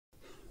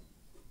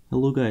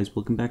Hello guys,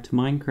 welcome back to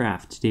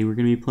Minecraft. Today we're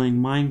going to be playing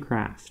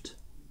Minecraft.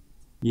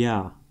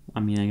 Yeah,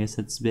 I mean I guess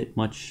that's a bit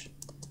much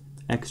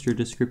extra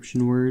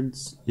description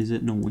words. Is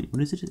it? No, wait,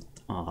 what is it?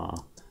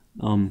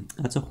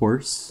 That's a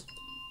horse.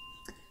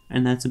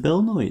 And that's a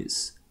bell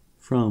noise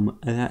from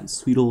that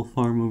sweet old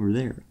farm over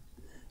there.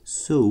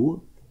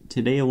 So,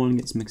 today I want to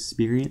get some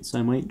experience, so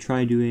I might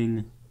try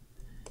doing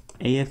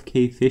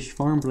AFK fish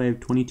farm, but I have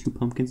 22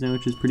 pumpkins now,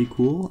 which is pretty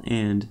cool,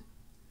 and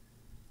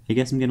I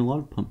guess I'm getting a lot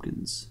of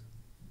pumpkins.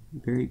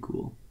 Very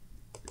cool.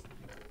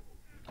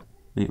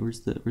 Wait,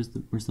 where's the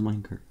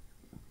minecart?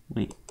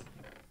 Wait.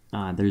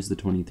 Ah, there's the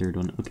 23rd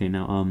one. Okay,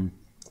 now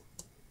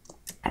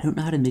I don't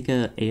know how to make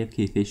a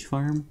AFK fish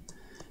farm,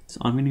 so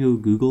I'm gonna go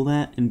Google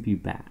that and be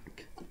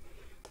back.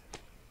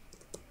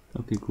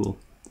 Okay, cool.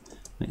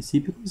 Wait, sea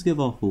pickles give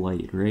off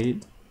light,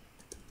 right?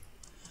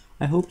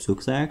 I hope so,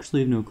 because I actually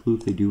have no clue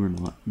if they do or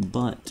not,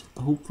 but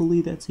hopefully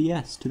that's a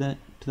yes to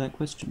that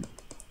question.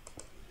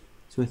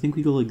 So I think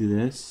we go like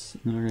this,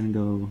 and then we're gonna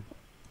go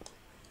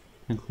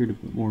and cleared a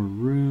bit more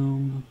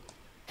room,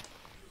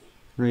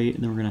 right?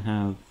 And then we're gonna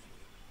have,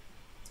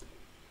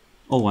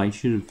 oh, I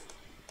should have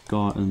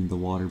gotten the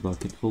water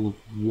bucket full of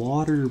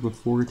water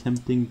before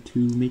attempting to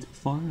make a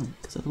farm,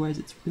 because otherwise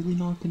it's really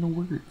not gonna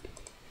work.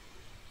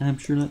 And I'm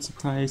sure that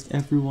surprised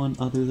everyone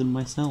other than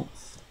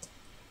myself,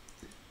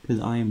 because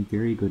I am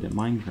very good at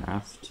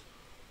Minecraft.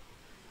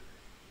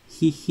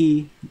 Hee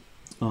hee.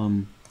 So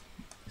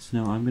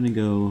now I'm gonna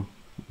go,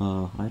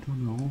 I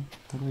don't know,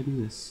 how do I do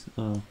this?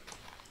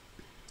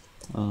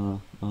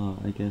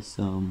 I guess,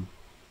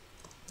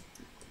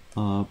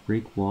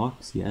 break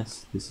walks,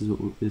 yes, this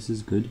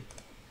is good.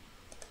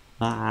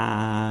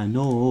 Ah,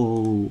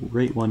 no,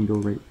 right one, go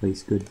right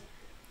place, good.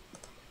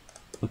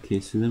 Okay,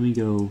 so then we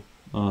go,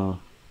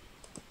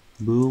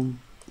 boom,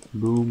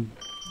 boom,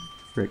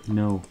 frick,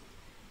 no,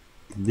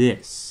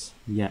 this,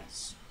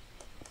 yes.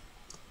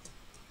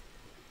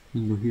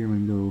 I'm gonna go here,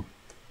 I'm gonna go,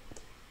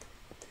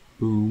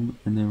 boom,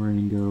 and then we're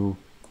gonna go,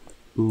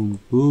 boom,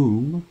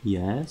 boom,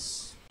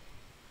 yes.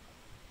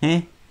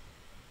 Huh?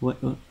 What,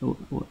 huh?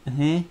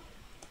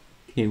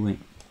 Okay, wait.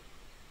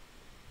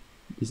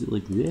 Is it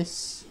like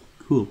this?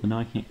 Cool, but now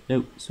I can't get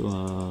out,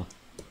 so,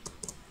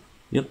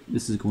 yep,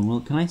 this is going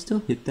well. Can I still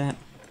hit that?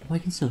 Oh, I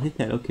can still hit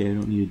that. Okay, I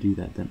don't need to do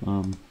that then.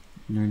 I'm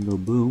gonna go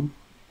boom.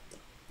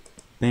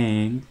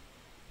 Bang.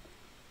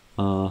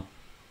 I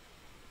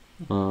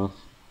don't,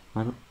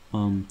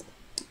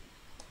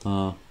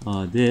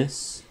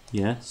 this.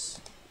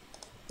 Yes.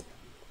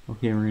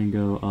 Okay, we're gonna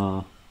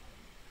go,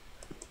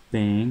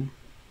 bang.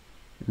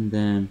 And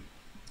then,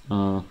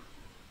 no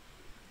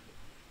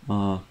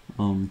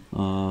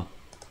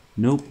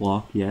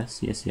block,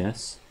 yes, yes,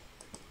 yes.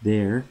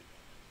 There.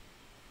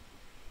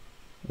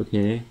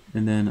 Okay,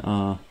 and then,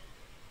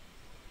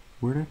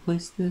 where did I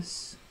place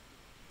this?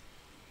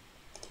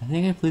 I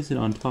think I placed it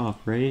on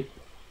top, right?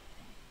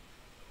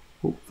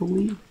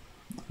 Hopefully?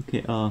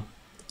 Okay,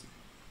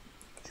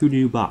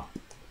 Shoo-doo-bop.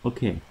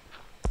 Okay.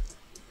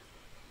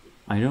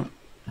 I don't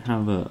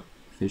have a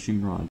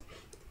fishing rod.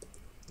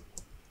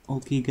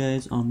 Okay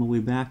guys, on my way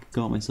back,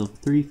 got myself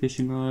 3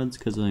 fishing rods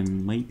because I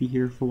might be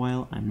here for a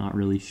while. I'm not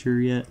really sure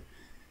yet.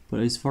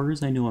 But as far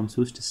as I know, I'm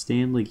supposed to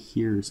stand like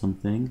here or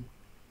something.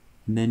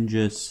 And then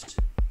just...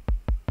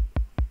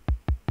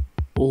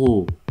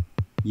 Oh,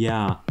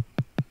 yeah.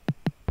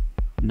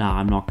 Nah,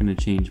 I'm not going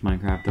to change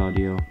Minecraft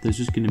audio. There's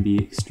just going to be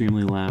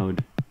extremely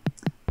loud.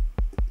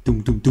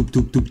 Doom, doom, doom,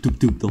 doom, doom, doom,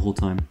 doom the whole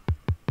time.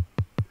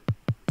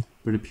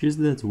 But it appears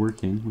that it's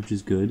working, which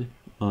is good.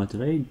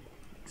 Did I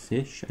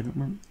fish? I don't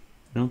remember.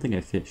 I don't think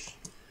I fished.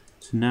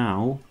 So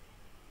now,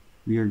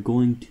 we are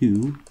going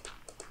to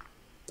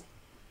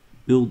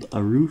build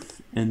a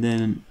roof and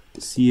then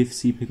see if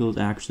sea pickles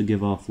actually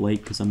give off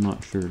light, because I'm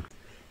not sure.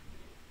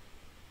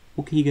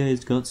 Okay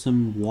guys, got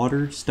some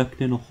water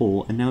stuck in a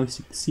hole, and now I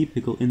see the sea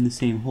pickle in the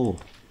same hole.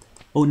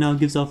 Oh, now it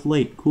gives off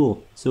light,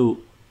 cool.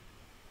 So,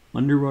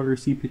 underwater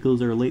sea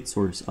pickles are a light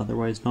source,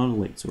 otherwise not a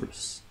light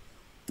source.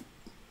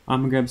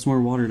 I'm gonna grab some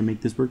more water to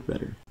make this work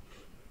better.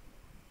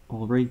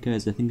 Alright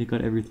guys, I think I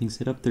got everything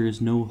set up. There is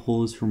no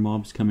holes for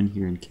mobs come in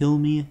here and kill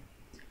me.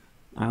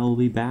 I'll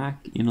be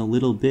back in a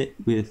little bit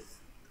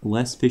with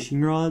less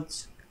fishing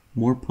rods,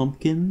 more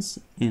pumpkins,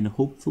 and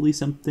hopefully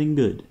something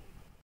good.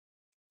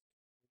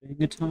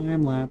 Doing a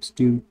time lapse,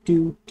 do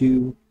do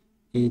do.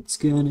 It's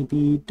gonna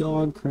be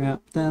dog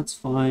crap, that's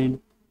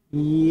fine.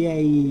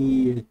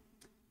 Yay!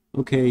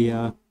 Okay,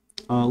 yeah.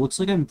 Looks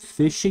like I'm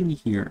fishing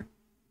here.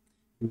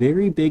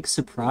 Very big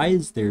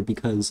surprise there,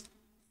 because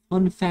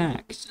fun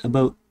fact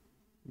about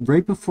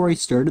right before I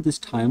started this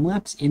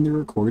time-lapse in the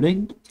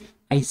recording,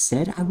 I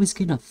said I was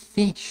gonna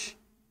fish.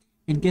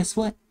 And guess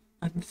what?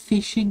 I'm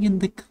fishing in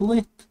the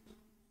clip.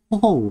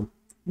 Oh,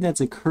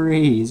 that's a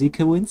crazy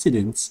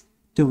coincidence,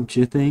 don't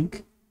you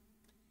think?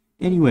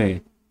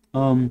 Anyway,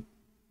 looks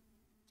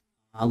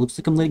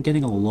like I'm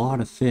getting a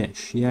lot of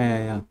fish.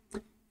 Yeah.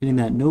 Getting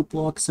that note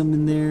block some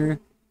in there.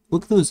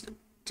 Look at those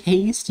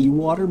tasty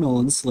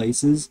watermelon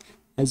slices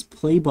as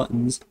play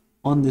buttons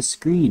on the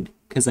screen,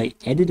 because I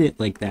edit it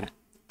like that.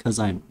 Because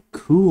I'm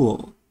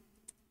cool.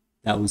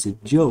 That was a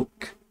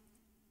joke.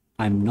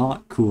 I'm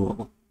not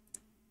cool.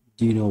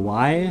 Do you know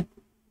why?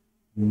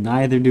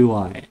 Neither do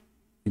I.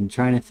 Been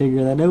trying to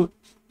figure that out,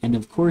 and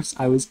of course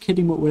I was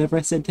kidding about whatever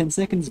I said 10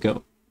 seconds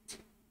ago.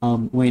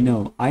 Wait,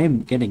 no, I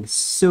am getting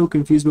so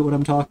confused about what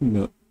I'm talking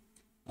about.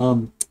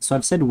 So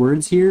I've said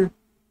words here.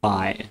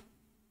 Bye.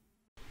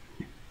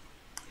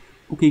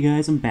 Okay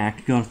guys, I'm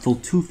back. Got a full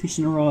 2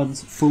 fishing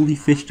rods, fully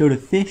fished out a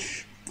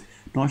fish.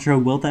 Not sure how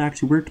well that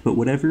actually worked, but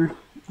whatever.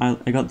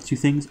 I got the 2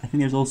 things. I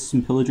think there's also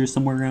some pillagers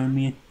somewhere around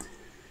me.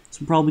 So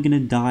I'm probably gonna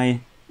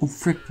die. Oh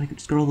frick, I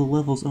just got all the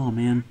levels. Oh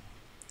man.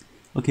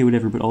 Okay,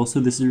 whatever, but also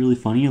this is really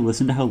funny.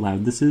 Listen to how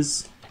loud this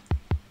is.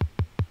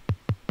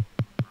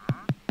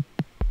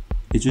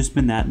 It's just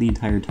been that the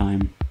entire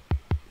time.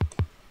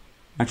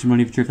 Actually, I'm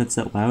not even sure if that's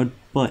that loud,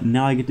 but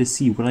now I get to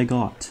see what I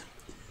got.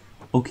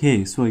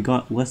 Okay, so I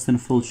got less than a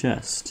full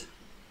chest.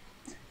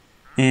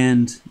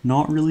 And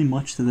not really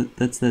much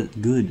that's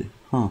that good,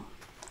 huh?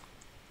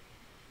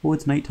 Oh,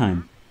 it's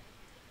nighttime.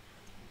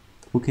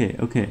 Okay,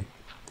 okay.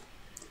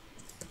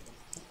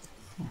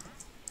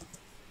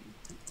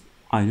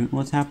 I don't know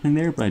what's happening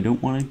there, but I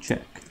don't want to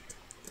check.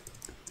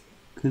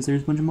 Because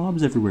there's a bunch of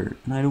mobs everywhere,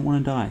 and I don't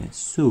want to die.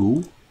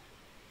 So,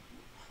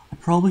 I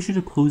probably should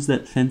have closed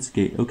that fence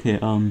gate. Okay,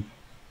 I'm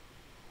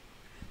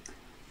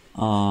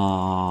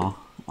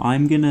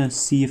gonna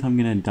see if I'm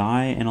gonna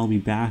die, and I'll be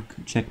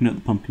back checking out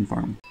the pumpkin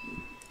farm.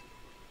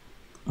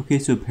 Okay,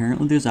 so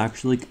apparently there's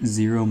actually like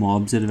 0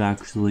 mobs that have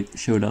actually like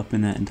showed up in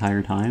that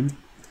entire time,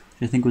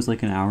 which I think was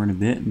like an hour and a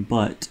bit,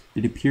 but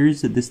it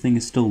appears that this thing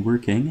is still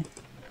working.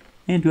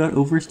 And got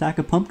over a stack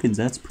of pumpkins,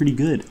 that's pretty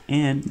good.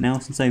 And now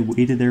since I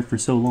waited there for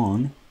so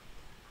long,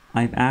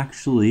 I've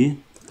actually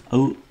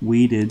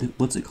outweighted,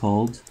 what's it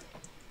called?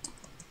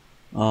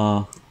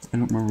 I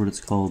don't remember what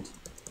it's called.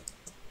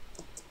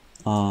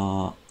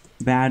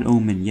 Bad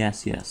Omen,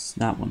 yes,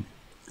 that one.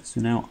 So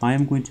now I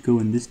am going to go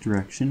in this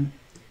direction.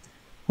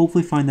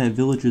 Hopefully find that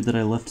villager that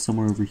I left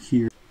somewhere over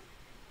here.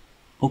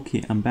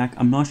 Okay, I'm back.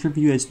 I'm not sure if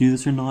you guys knew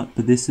this or not,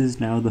 but this is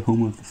now the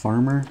home of the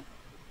farmer.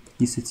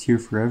 He sits here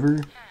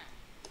forever.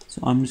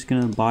 So I'm just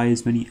gonna buy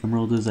as many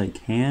emeralds as I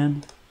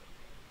can,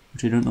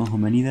 which I don't know how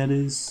many that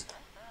is.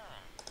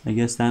 I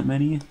guess that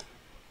many?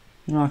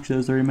 No, actually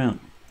that's the right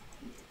amount.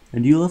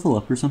 And do you level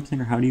up or something,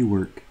 or how do you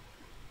work?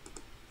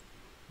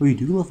 Oh, you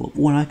do level up.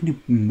 Oh, and I can do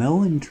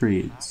melon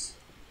trades.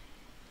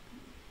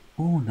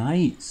 Oh,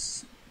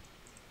 nice.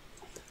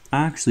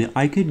 Actually,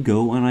 I could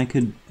go and I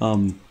could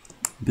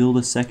build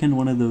a second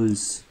one of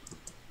those,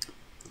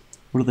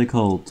 what are they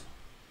called?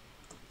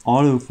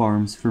 Auto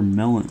farms for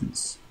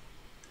melons.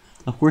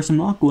 Of course, I'm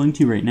not going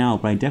to right now,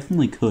 but I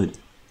definitely could.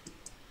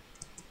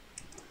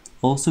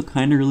 Also,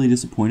 kind of really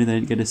disappointed that I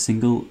didn't get a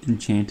single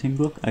enchanting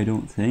book, I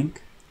don't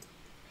think.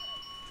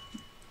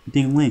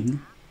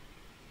 Ding-ling.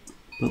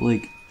 But,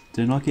 like,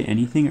 did I not get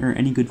anything or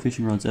any good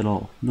fishing rods at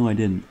all? No, I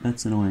didn't.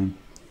 That's annoying.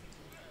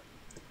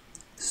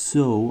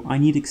 So, I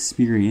need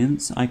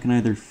experience. I can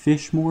either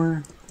fish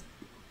more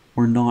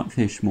or not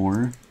fish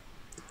more.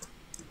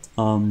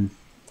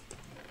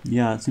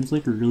 Yeah, it seems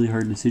like a really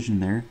hard decision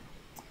there.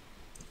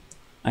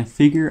 I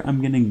figure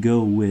I'm gonna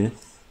go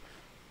with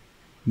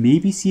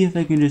maybe see if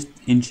I can just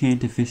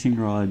enchant a fishing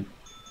rod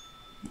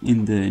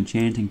in the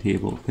enchanting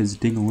table, because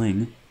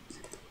ding-a-ling.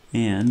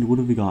 And what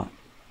have we got?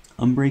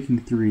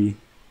 Unbreaking 3.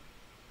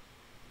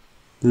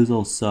 Those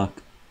all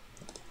suck.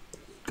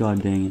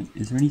 God dang it.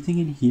 Is there anything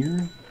in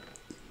here?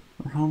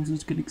 Or how is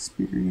this good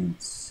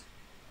experience?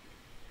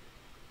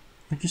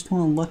 I just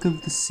want a luck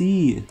of the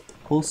sea.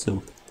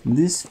 Also,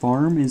 this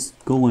farm is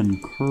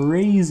going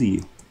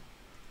crazy.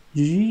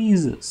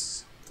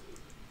 Jesus.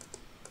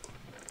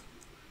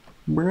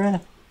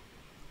 Bruh.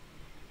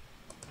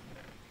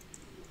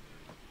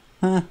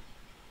 Huh.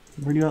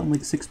 I've already gotten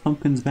like 6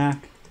 pumpkins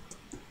back.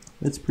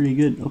 That's pretty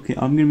good. Okay,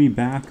 I'm gonna be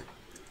back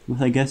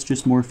with I guess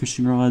just more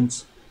fishing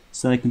rods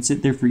so that I can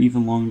sit there for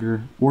even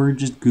longer, or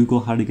just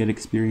Google how to get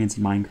experience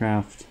in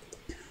Minecraft.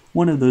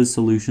 One of those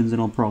solutions,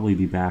 and I'll probably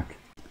be back.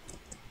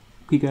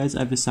 Okay guys,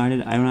 I've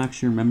decided I don't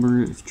actually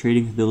remember if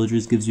trading with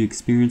villagers gives you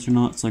experience or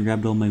not, so I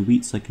grabbed all my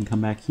wheat so I can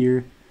come back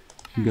here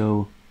and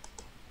go,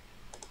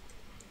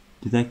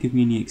 did that give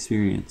me any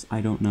experience?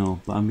 I don't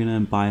know, but I'm gonna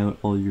buy out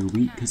all your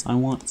wheat because I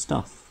want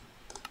stuff.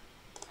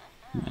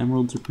 And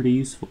emeralds are pretty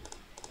useful.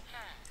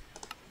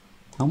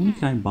 How many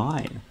can I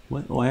buy?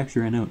 What? Oh, I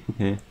actually ran out.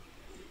 Okay.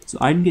 So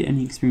I didn't get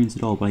any experience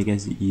at all, but I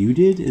guess you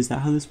did? Is that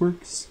how this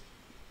works?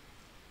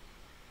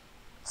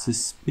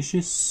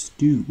 Suspicious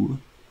stew.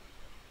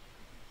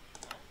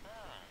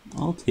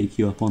 I'll take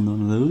you up on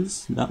one of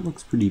those. That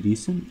looks pretty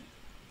decent.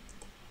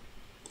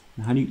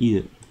 How do you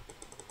eat it?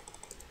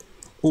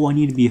 Oh, I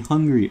need to be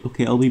hungry.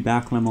 Okay, I'll be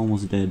back when I'm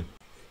almost dead.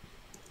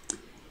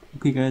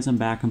 Okay guys, I'm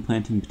back. I'm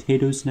planting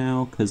potatoes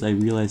now because I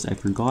realized I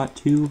forgot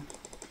to.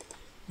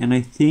 And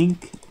I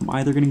think I'm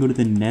either going to go to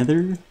the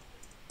nether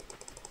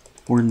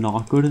or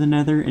not go to the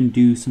nether and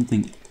do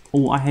something.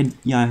 Oh, I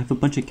have a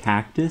bunch of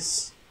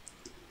cactus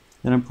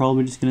that I'm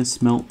probably just going to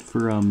smelt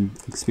for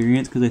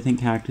experience because I think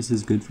cactus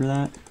is good for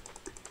that.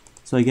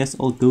 So I guess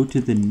I'll go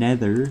to the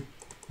nether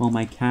while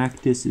my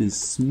cactus is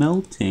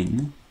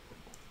smelting,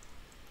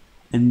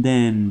 and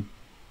then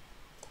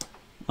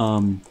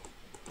I'll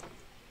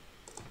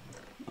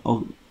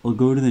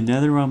go to the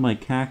nether while my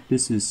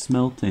cactus is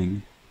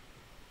smelting,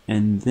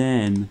 and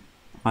then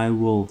I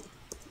will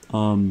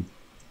come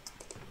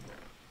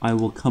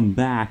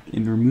back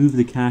and remove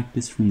the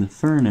cactus from the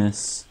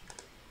furnace,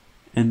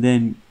 and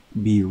then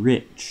be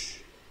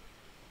rich.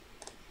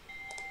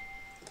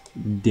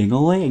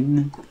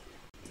 Ding-a-ling!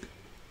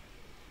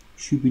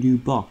 Shooby-doo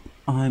bop,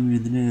 I'm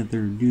in the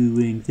nether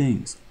doing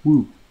things.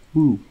 Woo,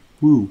 woo,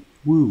 woo,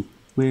 woo.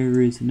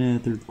 Where is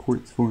nether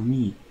quartz for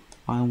me?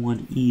 I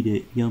want to eat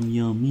it, yum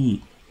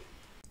yummy.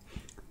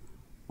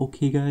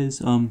 Okay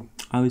guys,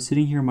 I was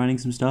sitting here mining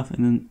some stuff,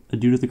 and then a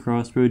dude with a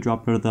crossbow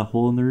dropped out of that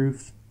hole in the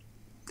roof.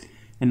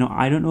 And now,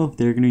 I don't know if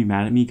they're gonna be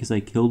mad at me because I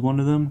killed one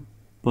of them,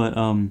 but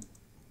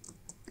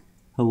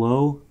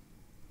hello?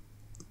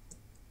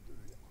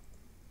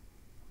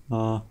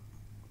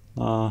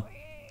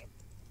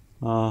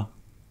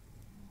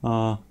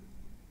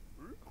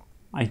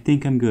 I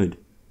think I'm good.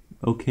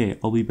 Okay,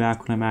 I'll be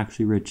back when I'm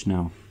actually rich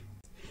now.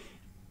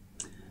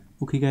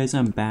 Okay guys,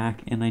 I'm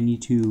back, and I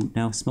need to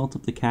now smelt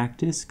up the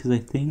cactus, because I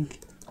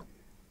think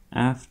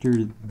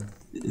after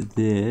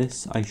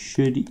this, I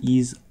should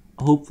ease,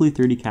 hopefully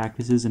 30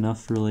 cactuses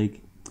enough for,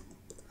 like,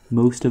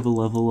 most of a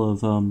level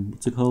of,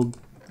 what's it called?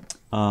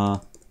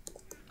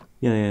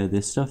 Yeah,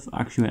 this stuff.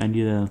 Actually, I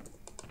need a,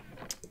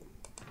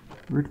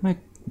 where do I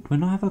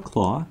not have a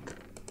clock?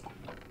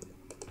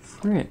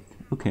 Frick.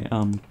 Okay,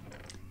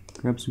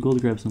 grab some gold,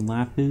 grab some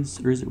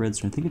lapis, or is it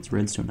redstone? I think it's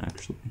redstone,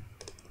 actually.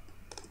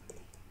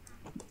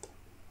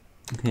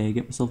 Okay,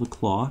 get myself a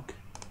clock.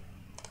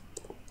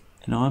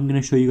 And now I'm going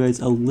to show you guys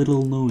a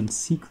little known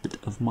secret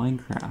of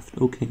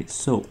Minecraft. Okay,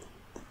 so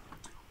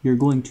we're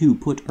going to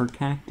put our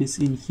cactus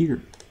in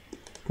here,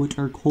 put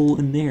our coal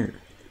in there,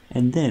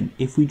 and then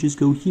if we just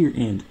go here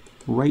and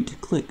right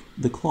click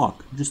the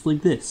clock, just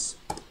like this.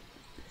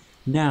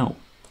 Now,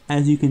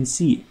 as you can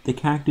see, the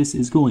cactus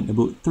is going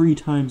about 3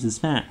 times as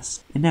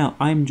fast. And now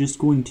I'm just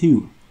going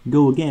to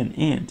go again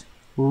and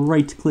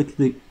right click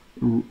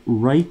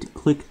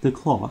the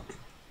clock.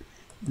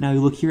 Now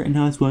you look here, and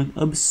now it's going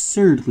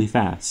absurdly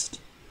fast.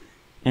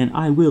 And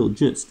I will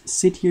just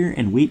sit here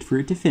and wait for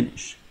it to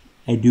finish.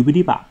 A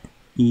doobity bop.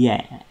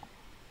 Yeah.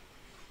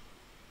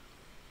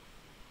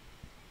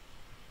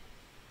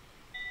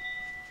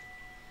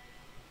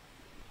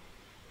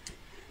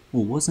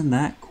 Well, wasn't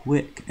that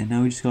quick? And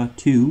now we just got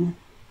 2.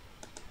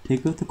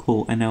 Take out the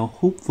coal, and now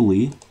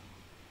hopefully...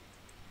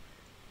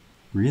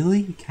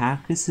 Really?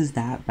 Cactus is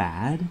that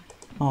bad?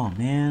 Oh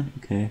man,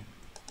 okay.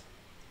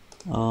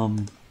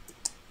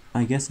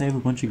 I guess I have a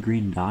bunch of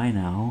green dye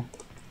now.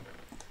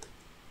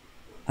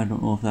 I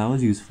don't know if that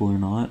was useful or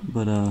not,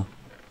 but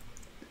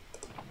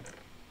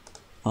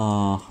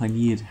I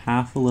need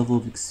half a level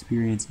of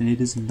experience, and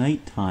it is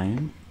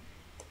nighttime.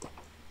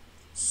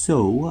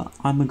 So,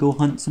 I'm gonna go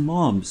hunt some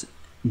mobs.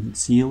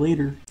 See you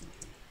later.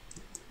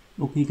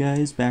 Okay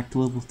guys, back to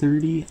level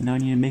 30, and now I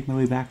need to make my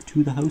way back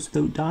to the house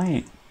without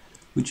dying,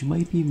 which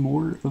might be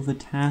more of a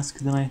task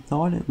than I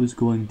thought it was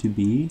going to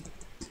be.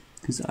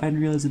 Because I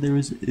didn't realize that there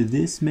was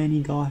this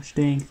many gosh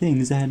dang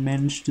things that had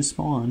managed to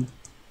spawn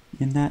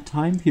in that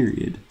time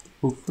period.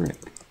 Oh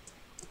frick.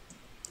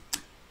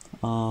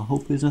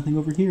 Hope there's nothing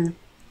over here.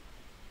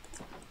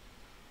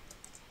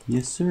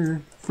 Yes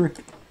sir.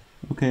 Frick.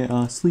 Okay,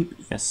 sleep.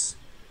 Yes.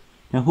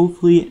 Now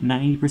hopefully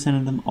 90%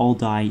 of them all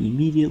die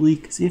immediately,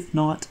 because if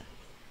not,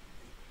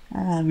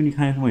 I'm gonna be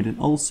kind of annoyed. And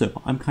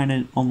also, I'm kind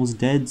of almost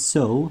dead,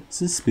 so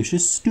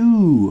suspicious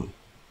stew.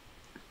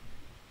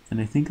 And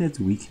I think that's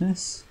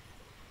weakness?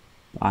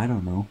 I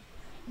don't know.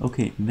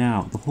 Okay,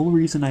 now, the whole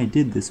reason I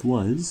did this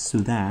was so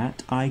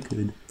that I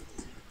could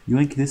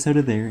yoink this out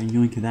of there and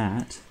yoink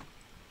that.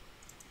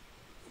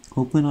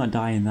 Hopefully not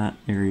die in that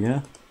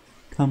area.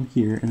 Come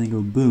here and then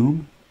go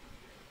boom.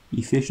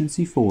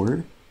 Efficiency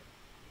 4.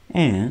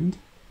 And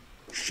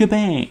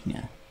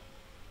shebang!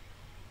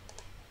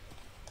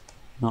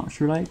 Not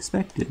sure what I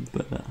expected,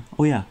 but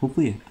oh yeah,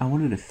 hopefully I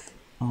wanted to,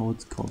 oh,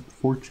 what's it called?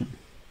 Fortune.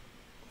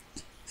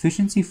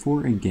 Efficiency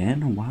 4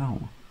 again?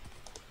 Wow.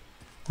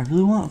 I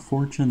really want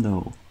fortune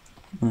though.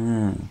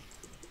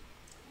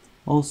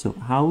 Also,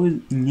 how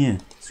is, yeah,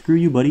 screw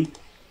you buddy.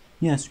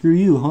 Yeah, screw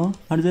you, huh?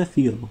 How does that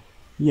feel?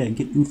 Yeah,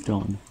 get oofed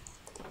on.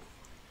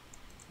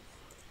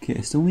 Okay,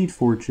 I still need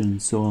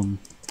fortune, so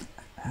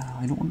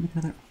I don't want to make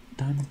another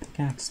diamond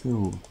pickaxe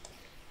though.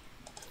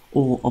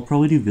 Oh, I'll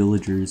probably do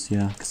villagers,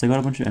 yeah, because I got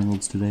a bunch of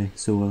emeralds today,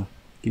 so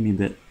give me a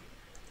bit.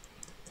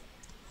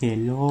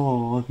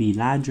 Hello,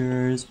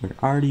 villagers, where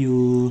are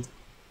you?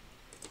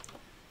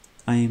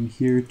 I am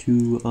here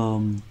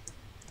to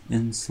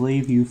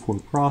enslave you for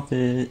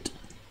profit.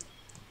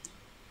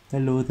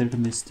 Hello there,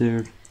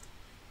 mister.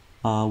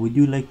 Would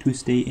you like to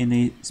stay in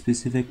a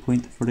specific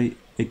point for an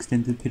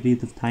extended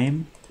period of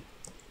time?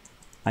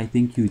 I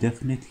think you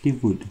definitely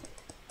would.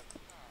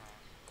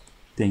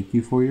 Thank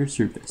you for your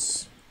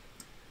service.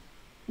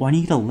 Oh, I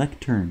need a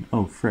lectern.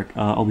 Oh, frick.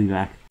 I'll be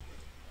back.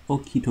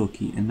 Okie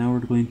dokie. And now we're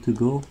going to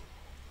go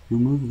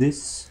remove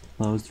this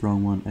that was the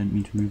wrong one. I didn't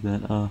mean to remove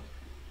that.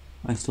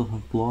 I still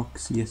have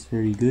blocks. Yes,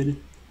 very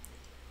good.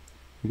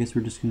 I guess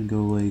we're just gonna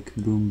go like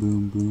boom,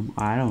 boom, boom.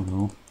 I don't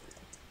know.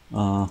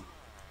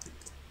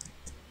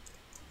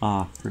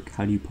 Frick,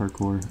 how do you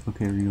parkour?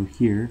 Okay, we're gonna go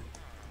here.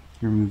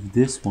 Remove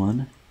this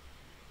one.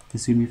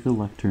 This is gonna be for the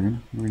left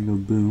turn. We're gonna go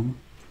boom.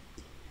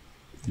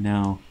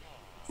 Now,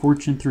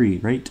 fortune 3,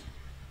 right?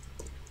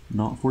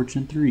 Not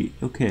fortune 3.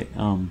 Okay,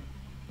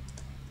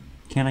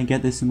 can I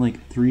get this in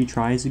like 3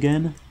 tries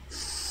again?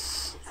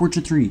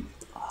 Fortune 3.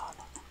 Ah,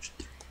 not fortune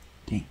 3.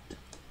 Dang it.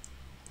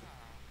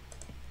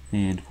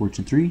 And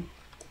fortune 3.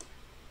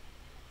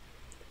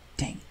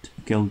 Dang it.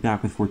 Okay, I'll be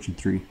back with fortune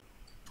 3.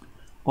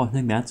 Oh, I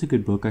think that's a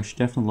good book. I should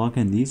definitely lock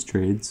in these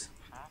trades.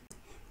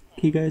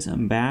 Okay guys,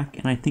 I'm back,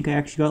 and I think I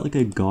actually got like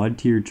a god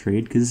tier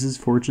trade, because this is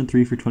fortune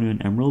 3 for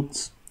 21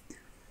 emeralds.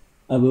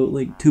 About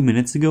like 2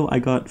 minutes ago, I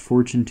got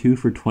fortune 2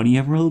 for 20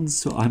 emeralds,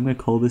 so I'm gonna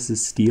call this a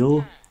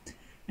steal,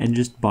 and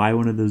just buy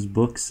one of those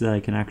books that I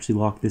can actually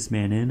lock this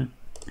man in.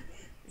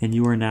 And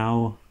you are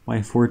now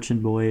my fortune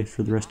boy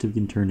for the rest of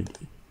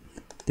eternity.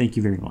 Thank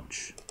you very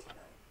much.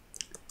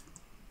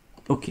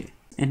 Okay,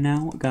 and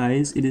now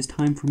guys, it is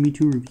time for me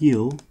to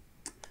reveal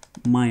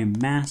my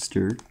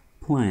master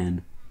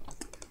plan.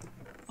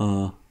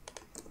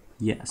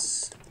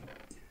 Yes.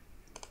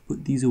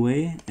 Put these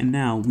away, and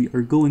now we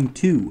are going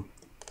to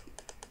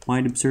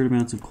find absurd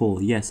amounts of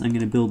coal. Yes, I'm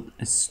going to build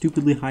a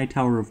stupidly high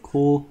tower of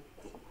coal.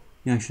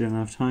 Yeah, I should have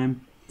enough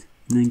time.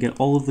 And then get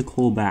all of the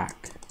coal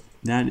back.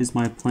 That is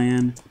my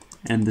plan,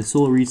 and the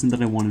sole reason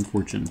that I wanted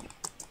fortune.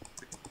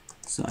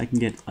 So I can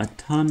get a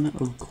ton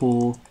of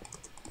coal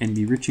and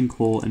be rich in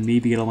coal and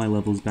maybe get all my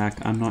levels back.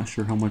 I'm not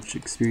sure how much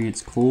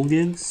experience coal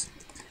gives,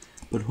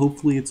 but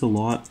hopefully it's a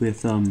lot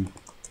with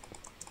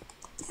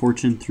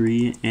fortune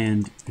 3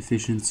 and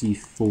efficiency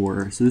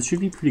 4. So this should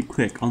be pretty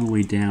quick on the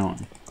way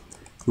down.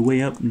 The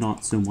way up,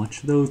 not so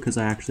much though, because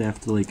I actually have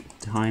to like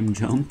time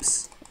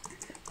jumps.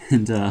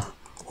 And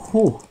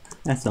oh,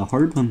 that's a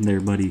hard one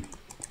there, buddy.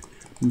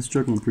 I'm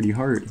struggling pretty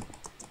hard.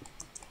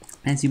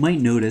 As you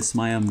might notice,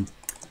 my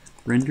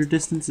render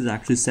distance is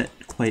actually set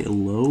quite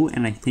low,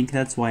 and I think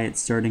that's why it's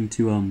starting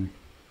to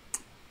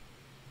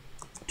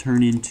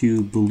turn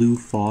into blue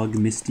fog,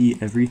 misty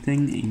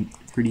everything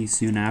pretty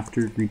soon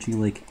after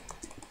reaching like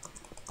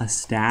a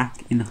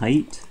stack in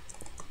height.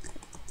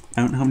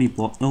 I don't know how many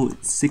blocks. Oh,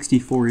 it's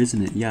 64,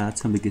 isn't it? Yeah,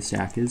 that's how big a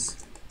stack is.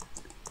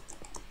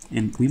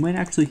 And we might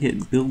actually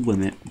hit build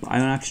limit. I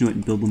don't actually know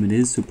what build limit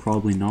is, so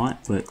probably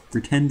not. But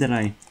pretend that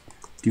I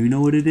do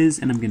know what it is,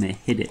 and I'm gonna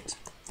hit it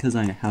because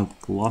I have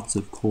lots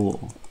of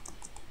coal.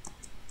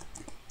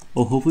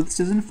 Oh, hopefully this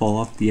doesn't fall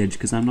off the edge,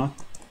 because I'm not.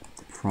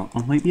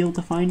 I might be able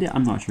to find it.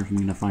 I'm not sure if I'm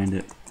gonna find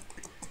it,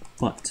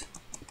 but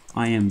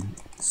I am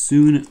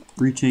soon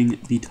reaching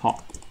the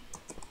top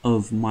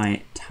of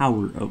my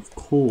tower of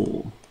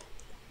coal.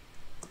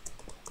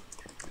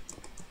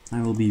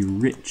 I will be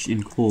rich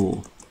in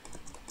coal.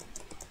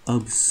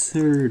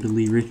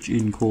 Absurdly rich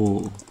in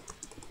coal.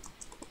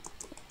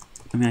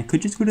 I mean, I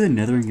could just go to the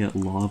nether and get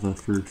lava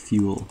for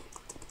fuel.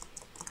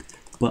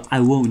 But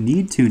I won't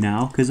need to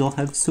now, because I'll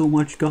have so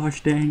much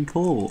gosh dang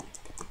coal.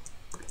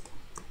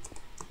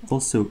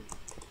 Also,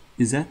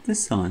 is that the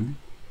sun?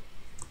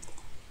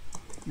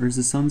 Or is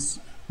the sun's...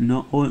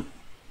 No, oh,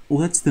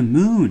 that's the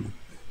moon!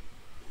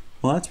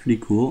 Well, that's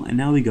pretty cool. And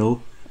now we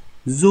go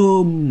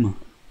zoom.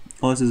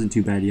 Oh, this isn't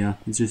too bad, yeah.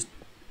 It's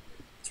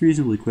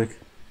reasonably quick.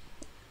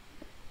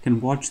 Can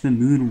watch the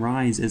moon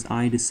rise as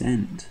I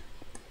descend.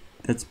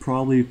 That's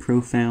probably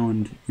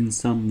profound in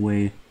some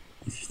way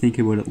if you think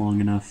about it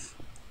long enough.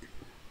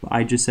 But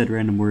I just said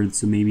random words,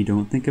 so maybe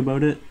don't think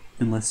about it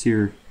unless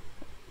you're...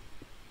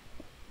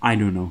 I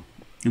don't know.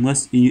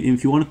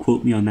 If you want to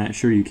quote me on that,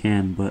 sure you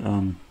can, but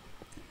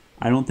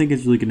I don't think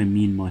it's really going to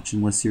mean much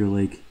unless you're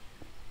like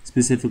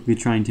specifically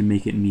trying to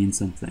make it mean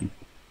something.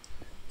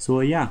 So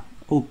yeah.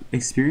 Oh,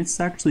 experience is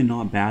actually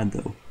not bad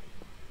though.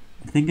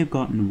 I think I've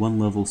gotten 1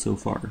 level so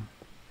far.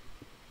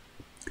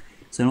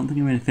 So I don't think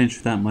I'm going to finish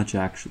with that much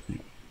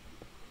actually.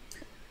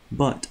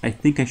 But I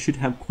think I should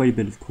have quite a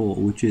bit of coal,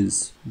 which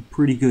is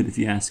pretty good if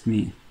you ask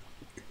me.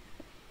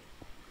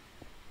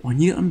 I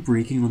need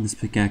unbreaking on this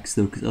pickaxe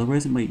though, because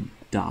otherwise it might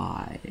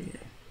die.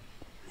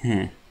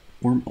 Heh.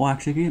 Or, oh,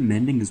 actually I can get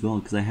mending as well,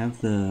 because I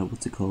have the,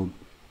 what's it called?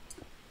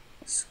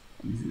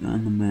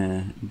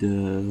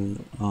 The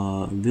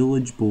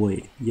village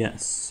boy,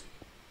 yes.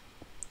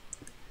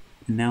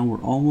 And now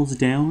we're almost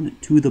down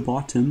to the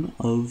bottom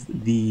of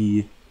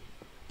the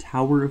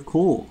tower of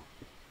coal.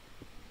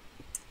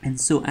 And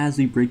so as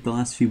we break the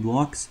last few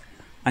blocks,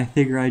 I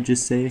figure I'd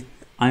just say,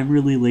 I'm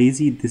really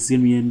lazy, this is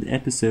going to be the end of the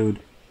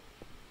episode.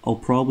 I'll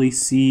probably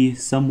see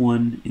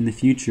someone in the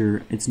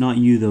future. It's not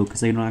you though,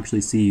 because I don't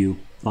actually see you.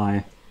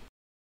 Bye.